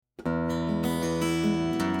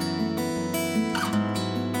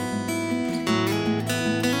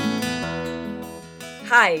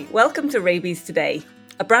Hi, welcome to Rabies Today,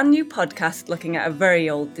 a brand new podcast looking at a very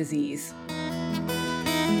old disease.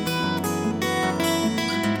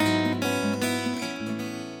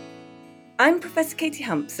 I'm Professor Katie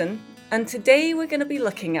Hampson, and today we're going to be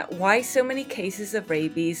looking at why so many cases of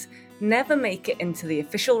rabies never make it into the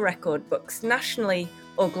official record books nationally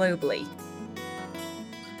or globally.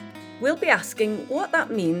 We'll be asking what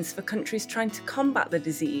that means for countries trying to combat the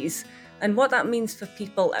disease and what that means for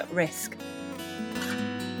people at risk.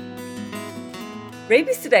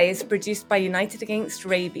 Rabies Today is produced by United Against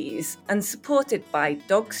Rabies and supported by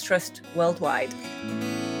Dogs Trust Worldwide.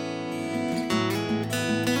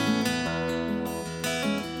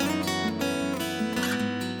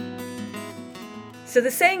 So the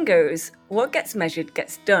saying goes, what gets measured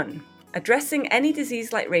gets done. Addressing any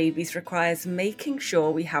disease like rabies requires making sure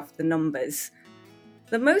we have the numbers.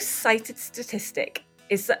 The most cited statistic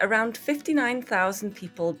is that around 59,000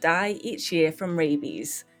 people die each year from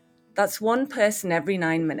rabies. That's one person every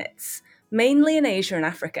 9 minutes, mainly in Asia and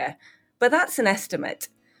Africa, but that's an estimate.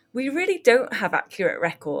 We really don't have accurate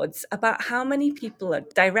records about how many people are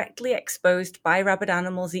directly exposed by rabid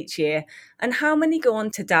animals each year and how many go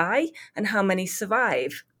on to die and how many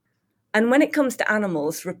survive. And when it comes to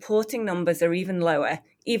animals, reporting numbers are even lower,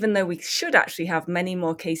 even though we should actually have many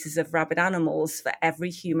more cases of rabid animals for every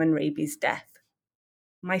human rabies death.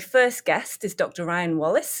 My first guest is Dr. Ryan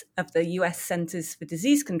Wallace of the US Centers for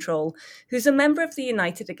Disease Control, who's a member of the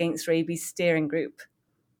United Against Rabies steering group.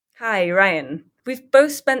 Hi, Ryan. We've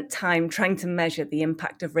both spent time trying to measure the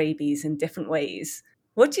impact of rabies in different ways.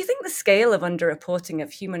 What do you think the scale of underreporting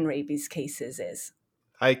of human rabies cases is?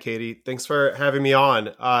 Hi, Katie. Thanks for having me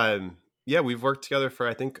on. We've worked together for,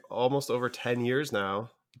 I think, almost over 10 years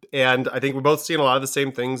now. And I think we're both seeing a lot of the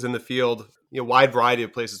same things in the field, wide variety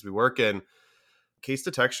of places we work in. Case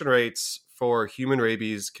detection rates for human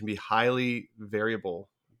rabies can be highly variable.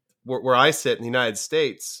 Where I sit in the United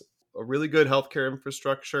States, a really good healthcare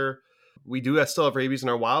infrastructure. We do still have rabies in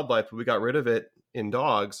our wildlife, but we got rid of it in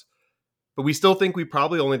dogs. But we still think we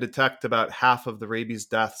probably only detect about half of the rabies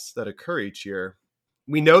deaths that occur each year.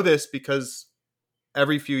 We know this because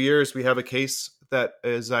every few years we have a case that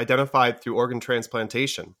is identified through organ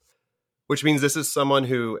transplantation, which means this is someone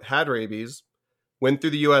who had rabies, went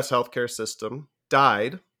through the US healthcare system,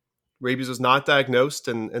 died. Rabies was not diagnosed,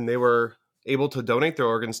 and they were able to donate their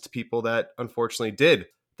organs to people that unfortunately did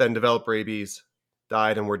then develop rabies,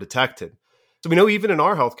 died, and were detected. So we know even in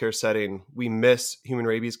our healthcare setting, we miss human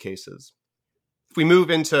rabies cases. If we move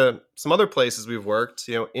into some other places we've worked,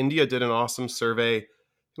 India did an awesome survey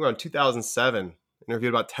around 2007,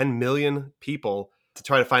 interviewed about 10 million people to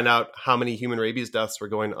try to find out how many human rabies deaths were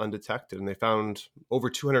going undetected. And they found over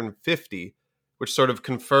 250, which sort of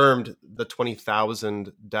confirmed the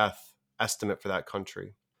 20,000 death estimate for that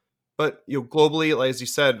country. But globally, as you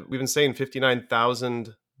said, we've been saying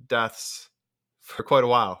 59,000 deaths for quite a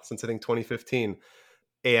while, since I think 2015.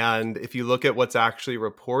 And if you look at what's actually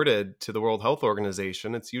reported to the World Health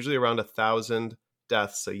Organization, it's usually around 1,000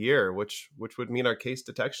 deaths a year, which would mean our case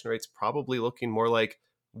detection rate's probably looking more like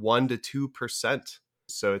 1% to 2%.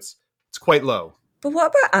 So it's quite low. But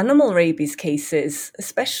what about animal rabies cases,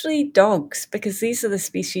 especially dogs, because these are the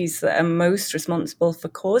species that are most responsible for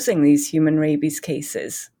causing these human rabies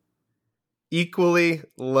cases? Equally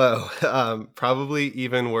low, probably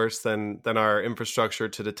even worse than our infrastructure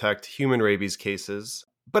to detect human rabies cases.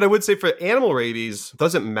 But I would say for animal rabies, it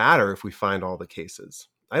doesn't matter if we find all the cases.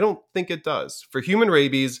 I don't think it does. For human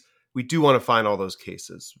rabies, we do want to find all those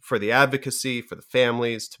cases for the advocacy, for the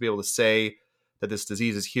families to be able to say that this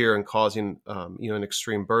disease is here and causing an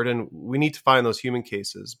extreme burden. We need to find those human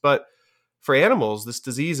cases. But for animals, this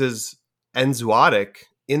disease is enzootic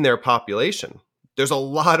in their population. There's a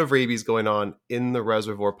lot of rabies going on in the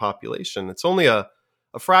reservoir population. It's only a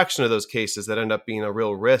fraction of those cases that end up being a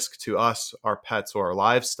real risk to us, our pets, or our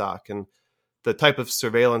livestock. And the type of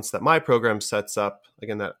surveillance that my program sets up,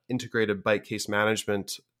 again, that integrated bite case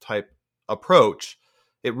management type approach,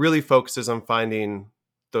 it really focuses on finding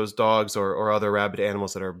those dogs or other rabid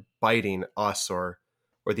animals that are biting us or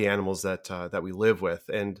the animals that we live with.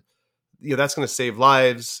 And that's going to save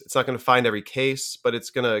lives. It's not going to find every case, but it's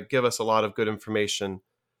going to give us a lot of good information,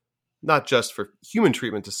 not just for human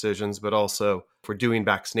treatment decisions, but also for doing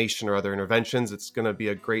vaccination or other interventions. It's going to be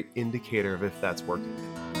a great indicator of if that's working.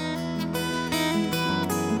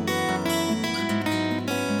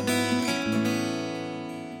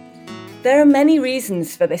 There are many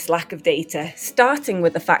reasons for this lack of data, starting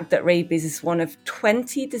with the fact that rabies is one of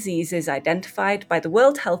 20 diseases identified by the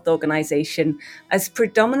World Health Organization as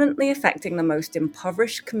predominantly affecting the most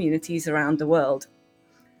impoverished communities around the world.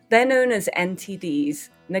 They're known as NTDs,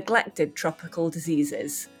 neglected tropical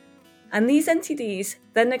diseases. And these NTDs,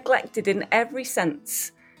 they're neglected in every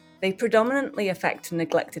sense. They predominantly affect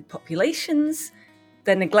neglected populations,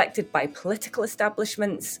 they're neglected by political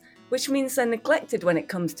establishments, which means they're neglected when it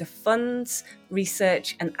comes to funds,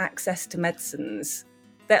 research, and access to medicines.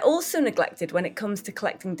 They're also neglected when it comes to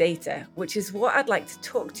collecting data, which is what I'd like to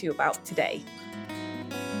talk to you about today.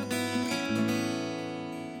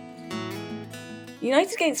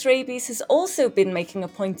 United Against Rabies has also been making a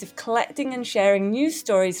point of collecting and sharing news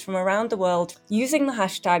stories from around the world using the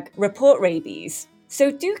hashtag #ReportRabies.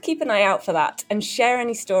 So do keep an eye out for that and share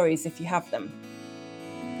any stories if you have them.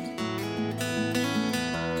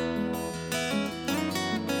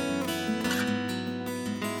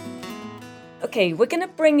 Okay, we're going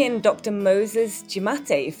to bring in Dr. Moses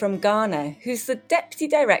Jimate from Ghana, who's the Deputy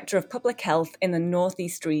Director of Public Health in the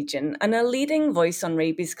Northeast region and a leading voice on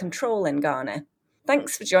rabies control in Ghana.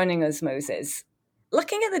 Thanks for joining us, Moses.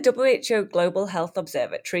 Looking at the WHO Global Health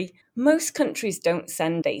Observatory, most countries don't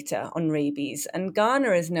send data on rabies, and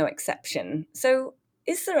Ghana is no exception. So,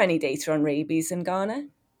 is there any data on rabies in Ghana?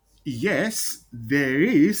 Yes, there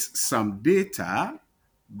is some data,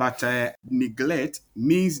 but neglect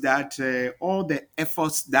means that all the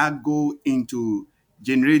efforts that go into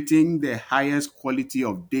generating the highest quality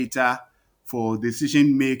of data for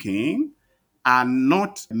decision making are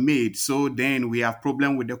not made. So then we have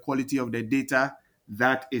problem with the quality of the data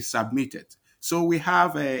that is submitted. So we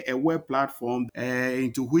have a web platform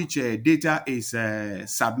into which data is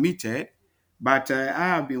submitted, but I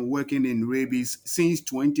have been working in rabies since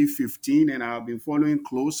 2015 and I've been following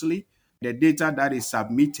closely the data that is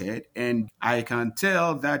submitted. And I can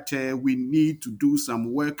tell that we need to do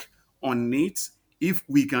some work on it if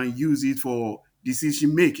we can use it for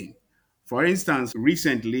decision making. For instance,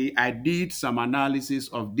 recently I did some analysis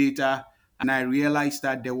of data and I realized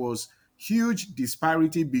that there was huge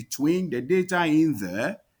disparity between the data in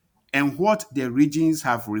there and what the regions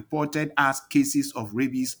have reported as cases of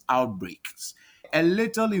rabies outbreaks. A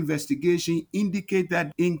little investigation indicates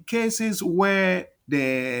that in cases where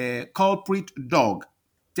the culprit dog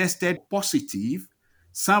tested positive,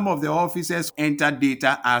 some of the officers entered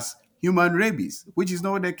data as human rabies, which is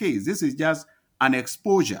not the case. This is just an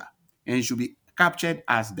exposure and should be captured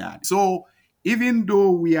as that. So even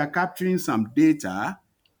though we are capturing some data,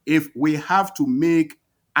 if we have to make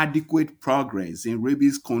adequate progress in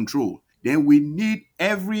rabies control, then we need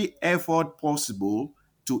every effort possible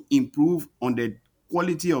to improve on the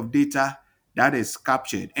quality of data that is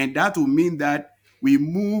captured. And that will mean that we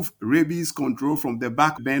move rabies control from the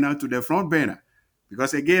back burner to the front burner.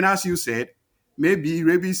 Because again, as you said, maybe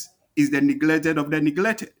rabies is the neglected of the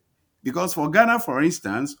neglected. Because for Ghana, for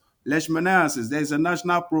instance, leishmaniasis, there's a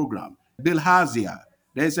national program. Bilharzia,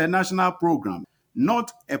 there's a national program,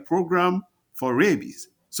 not a program for rabies.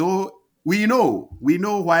 So we know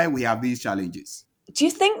why we have these challenges. Do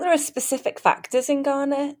you think there are specific factors in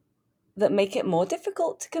Ghana that make it more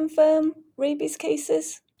difficult to confirm rabies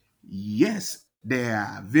cases? Yes, there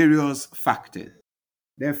are various factors.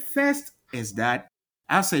 The first is that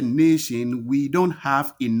as a nation, we don't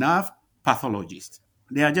have enough pathologists.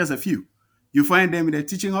 There are just a few. You find them in a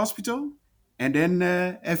teaching hospital and then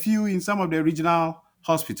a few in some of the regional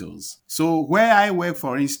hospitals. So, where I work,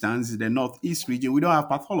 for instance, in the Northeast region, we don't have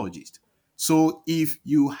pathologists. So, if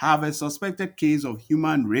you have a suspected case of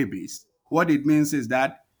human rabies, what it means is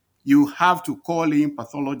that you have to call in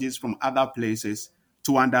pathologists from other places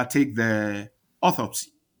to undertake the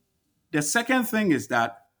autopsy. The second thing is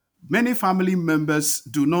that many family members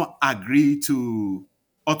do not agree to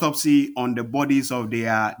autopsy on the bodies of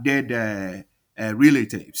their dead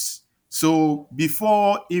relatives. So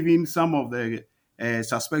before even some of the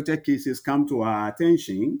suspected cases come to our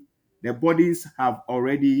attention, the bodies have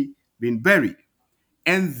already been buried.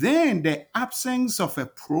 And then the absence of a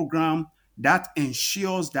program that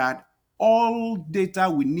ensures that all data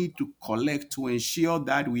we need to collect to ensure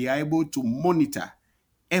that we are able to monitor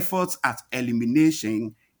efforts at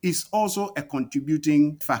elimination is also a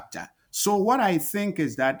contributing factor. So, what I think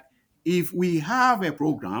is that if we have a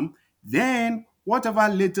program, then whatever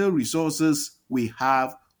little resources we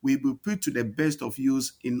have, we will put to the best of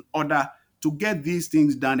use in order to get these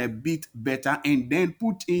things done a bit better and then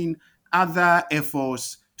put in other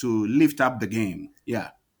efforts to lift up the game. Yeah.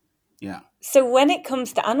 Yeah. So, when it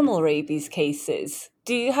comes to animal rabies cases,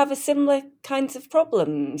 do you have a similar kinds of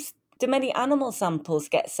problems? Do many animal samples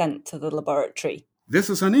get sent to the laboratory? This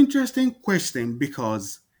is an interesting question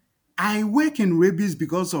because I work in rabies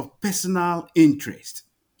because of personal interest.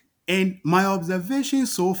 And my observation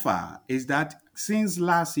so far is that since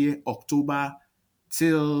last year, October,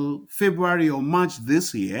 till February or March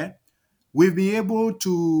this year, we've been able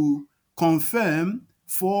to confirm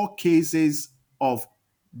 4 cases of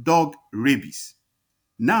dog rabies.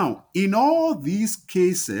 Now, in all these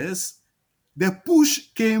cases, the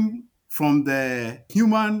push came from the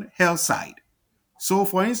human health side. So,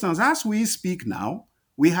 for instance, as we speak now,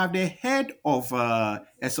 we have the head of a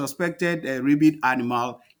suspected rabid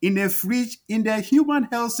animal in a fridge in the human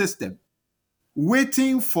health system,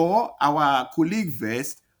 waiting for our colleague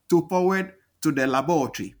vest to forward to the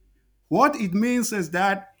laboratory. What it means is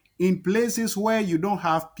that in places where you don't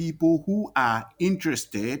have people who are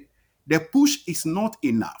interested, the push is not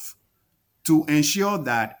enough to ensure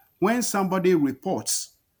that when somebody reports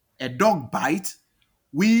a dog bite,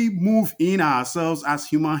 we move in ourselves as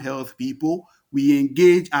human health people. We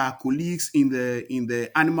engage our colleagues in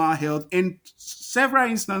the animal health. In several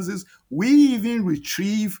instances, we even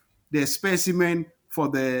retrieve the specimen for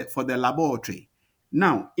the laboratory.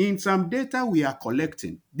 Now, in some data we are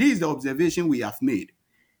collecting, this is the observation we have made,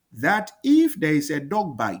 that if there is a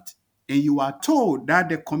dog bite and you are told that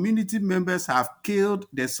the community members have killed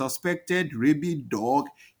the suspected rabid dog,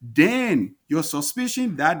 then your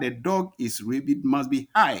suspicion that the dog is rabid must be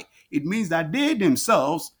high. It means that they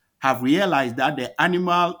themselves have realized that the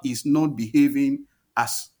animal is not behaving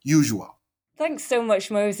as usual. Thanks so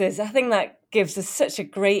much, Moses. I think that gives us such a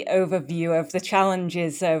great overview of the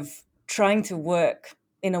challenges of trying to work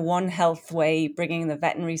in a One Health way, bringing the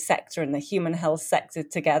veterinary sector and the human health sector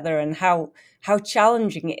together, and how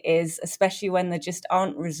challenging it is, especially when there just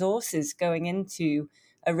aren't resources going into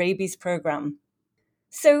a rabies program.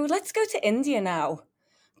 So let's go to India now.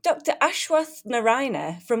 Dr. Ashwath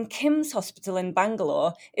Narayana from Kim's Hospital in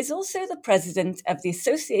Bangalore is also the president of the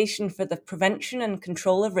Association for the Prevention and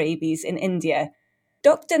Control of Rabies in India.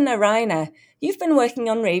 Dr. Narayana, you've been working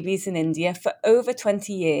on rabies in India for over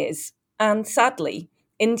 20 years, and sadly,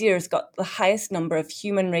 India has got the highest number of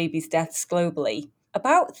human rabies deaths globally,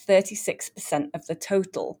 about 36% of the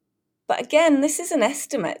total. But again, this is an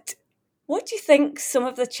estimate. What do you think some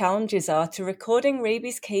of the challenges are to recording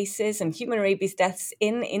rabies cases and human rabies deaths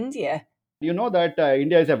in India? You know that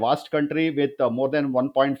India is a vast country with more than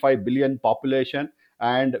 1.5 billion population,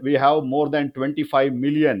 and we have more than 25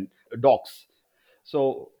 million dogs.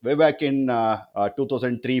 So way back in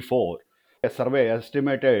 2003-4, a survey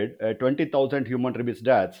estimated 20,000 human rabies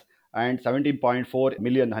deaths and 17.4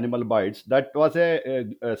 million animal bites. That was a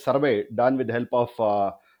survey done with the help of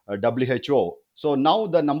WHO. So now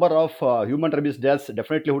the number of human rabies deaths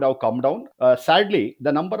definitely would have come down. Sadly,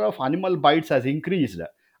 the number of animal bites has increased.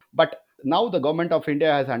 But now the government of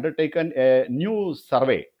India has undertaken a new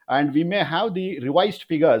survey, and we may have the revised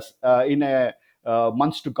figures in a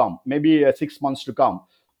months to come, maybe 6 months to come.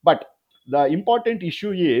 But the important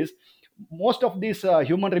issue is most of these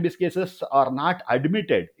human rabies cases are not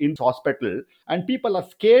admitted in hospital, and people are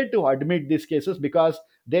scared to admit these cases because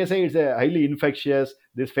they say it's a highly infectious,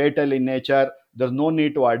 this fatal in nature. There's no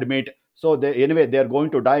need to admit. So anyway, they are going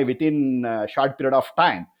to die within a short period of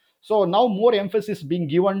time. So now more emphasis being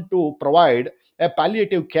given to provide a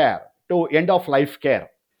palliative care to end of life care.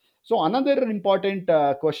 So another important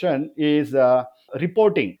question is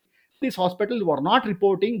reporting. These hospitals were not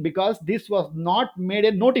reporting because this was not made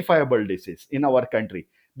a notifiable disease in our country,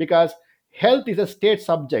 because health is a state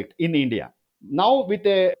subject in India. Now with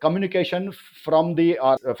a communication from the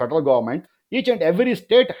federal government, each and every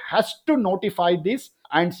state has to notify this,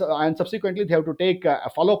 and subsequently they have to take a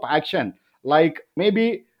follow-up action, like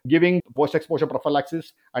maybe giving post-exposure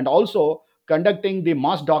prophylaxis and also conducting the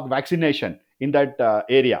mass dog vaccination in that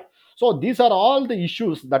area. So these are all the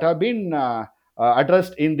issues that have been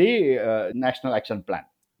addressed in the National Action Plan.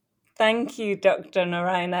 Thank you, Dr.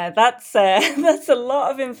 Narayana. That's a lot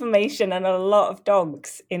of information and a lot of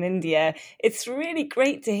dogs in India. It's really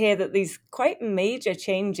great to hear that these quite major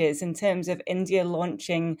changes in terms of India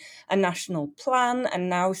launching a national plan and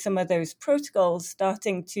now some of those protocols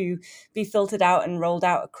starting to be filtered out and rolled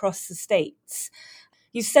out across the states.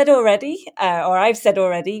 You said already, or I've said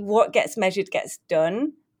already, what gets measured gets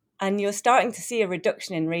done, and you're starting to see a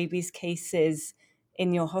reduction in rabies cases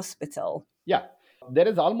in your hospital. Yeah, there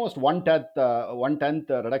is almost one tenth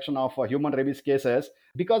reduction of human rabies cases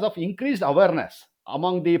because of increased awareness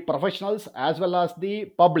among the professionals as well as the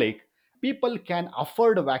public. People can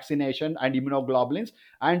afford vaccination and immunoglobulins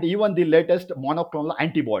and even the latest monoclonal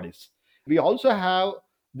antibodies. We also have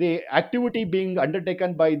the activity being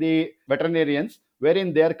undertaken by the veterinarians,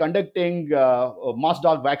 wherein they are conducting mass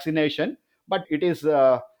dog vaccination, but it is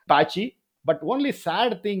patchy. But only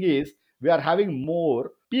sad thing is we are having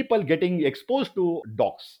more people getting exposed to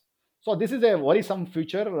dogs. So this is a worrisome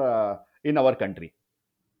future in our country.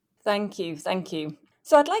 Thank you.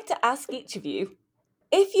 So I'd like to ask each of you,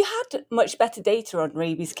 if you had much better data on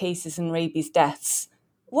rabies cases and rabies deaths,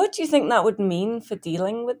 what do you think that would mean for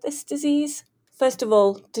dealing with this disease? First of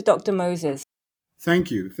all, to Dr. Moses.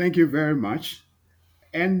 Thank you. Thank you very much.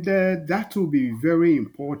 And that will be very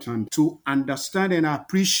important to understand and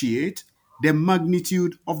appreciate the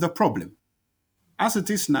magnitude of the problem. As it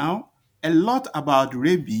is now, a lot about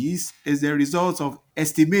rabies is the result of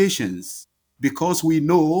estimations because we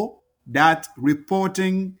know that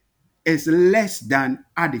reporting is less than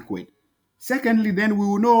adequate. Secondly, then we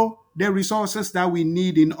will know the resources that we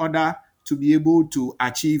need in order to be able to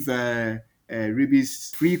achieve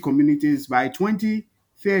rabies free communities by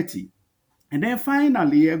 2030. And then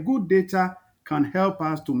finally, a good data can help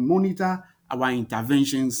us to monitor our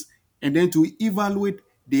interventions and then to evaluate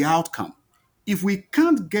the outcome. If we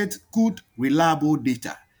can't get good, reliable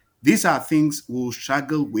data, these are things we'll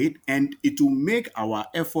struggle with, and it will make our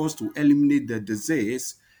efforts to eliminate the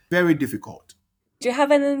disease very difficult. Do you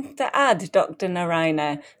have anything to add, Dr.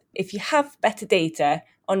 Narayana? If you have better data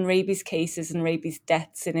on rabies cases and rabies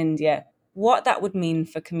deaths in India, what that would mean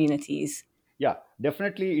for communities? Yeah,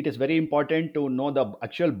 definitely. It is very important to know the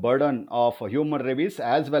actual burden of human rabies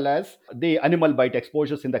as well as the animal bite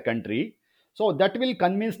exposures in the country. So that will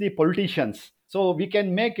convince the politicians. So we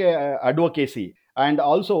can make advocacy, and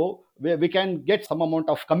also we can get some amount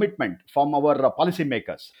of commitment from our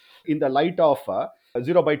policymakers. In the light of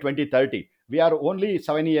zero by 2030, we are only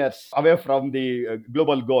 7 years away from the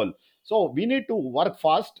global goal. So we need to work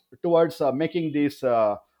fast towards making this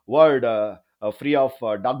world free of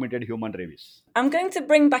dog-meat human rabies. I'm going to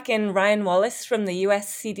bring back in Ryan Wallace from the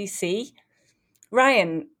US CDC.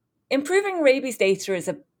 Ryan, improving rabies data is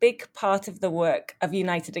a big part of the work of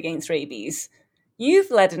United Against Rabies.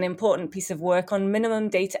 You've led an important piece of work on minimum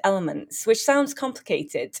data elements, which sounds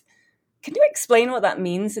complicated. Can you explain what that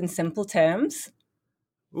means in simple terms?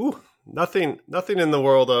 Ooh, nothing in the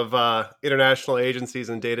world of international agencies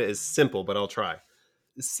and data is simple, but I'll try.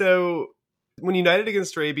 So, when United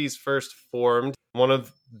Against Rabies first formed, one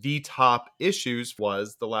of the top issues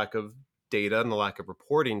was the lack of data and the lack of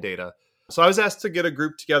reporting data. So I was asked to get a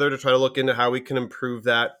group together to try to look into how we can improve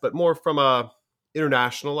that, but more from a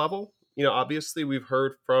international level. Obviously we've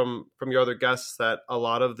heard from your other guests that a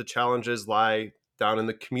lot of the challenges lie down in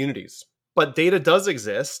the communities. But data does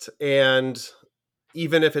exist, and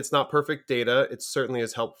even if it's not perfect data, it certainly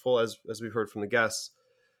is helpful, as we've heard from the guests.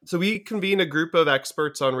 So we convened a group of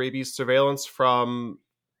experts on rabies surveillance from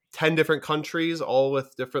 10 different countries, all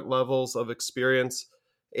with different levels of experience.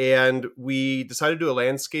 And we decided to do a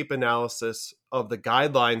landscape analysis of the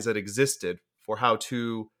guidelines that existed for how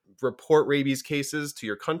to report rabies cases to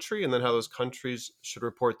your country, and then how those countries should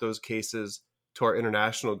report those cases to our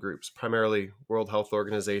international groups, primarily World Health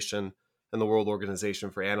Organization and the World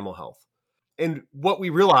Organization for Animal Health. And what we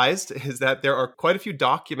realized is that there are quite a few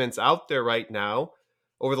documents out there right now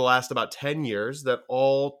over the last about 10 years that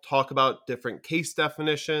all talk about different case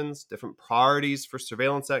definitions, different priorities for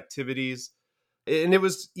surveillance activities. And it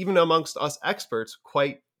was, even amongst us experts,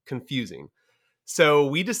 quite confusing. So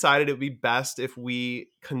we decided it would be best if we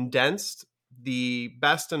condensed the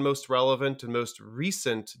best and most relevant and most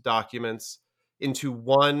recent documents into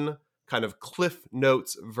one kind of Cliff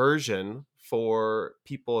Notes version for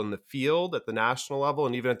people in the field at the national level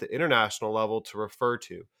and even at the international level to refer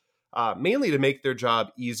to, mainly to make their job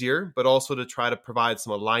easier, but also to try to provide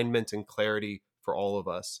some alignment and clarity for all of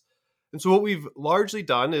us. And so what we've largely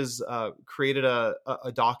done is created a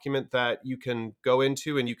document that you can go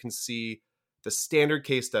into, and you can see the standard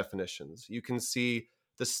case definitions. You can see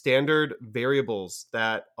the standard variables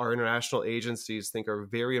that our international agencies think are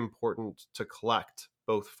very important to collect,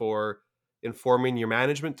 both for informing your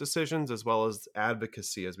management decisions as well as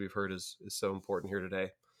advocacy, as we've heard is so important here today.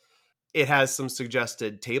 It has some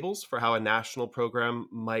suggested tables for how a national program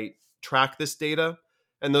might track this data,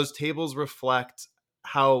 and those tables reflect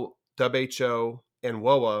how WHO and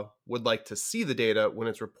WOA would like to see the data when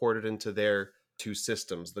it's reported into their two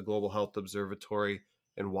systems, the Global Health Observatory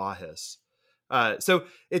and WAHIS. So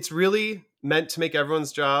it's really meant to make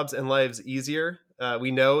everyone's jobs and lives easier. We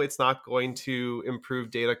know it's not going to improve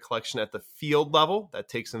data collection at the field level. That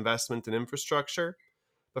takes investment in infrastructure.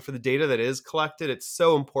 But for the data that is collected, it's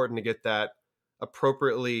so important to get that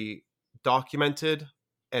appropriately documented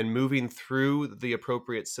and moving through the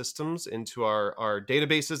appropriate systems into our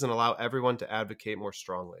databases and allow everyone to advocate more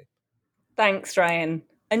strongly. Thanks, Ryan.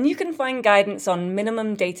 And you can find guidance on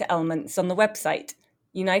minimum data elements on the website,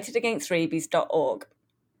 unitedagainstrabies.org.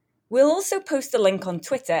 We'll also post a link on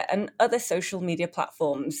Twitter and other social media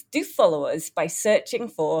platforms. Do follow us by searching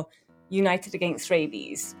for United Against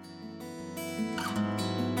Rabies.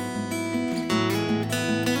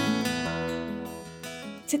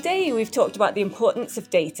 Today we've talked about the importance of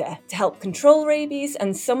data to help control rabies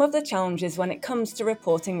and some of the challenges when it comes to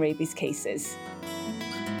reporting rabies cases.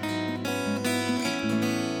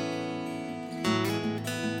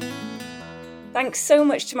 Thanks so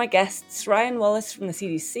much to my guests, Ryan Wallace from the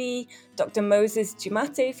CDC, Dr. Moses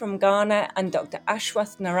Jumate from Ghana, and Dr.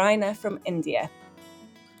 Ashwath Narayana from India.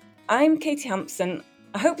 I'm Katie Hampson.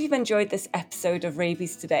 I hope you've enjoyed this episode of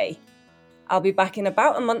Rabies Today. I'll be back in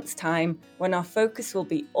about a month's time when our focus will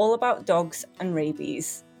be all about dogs and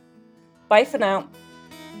rabies. Bye for now.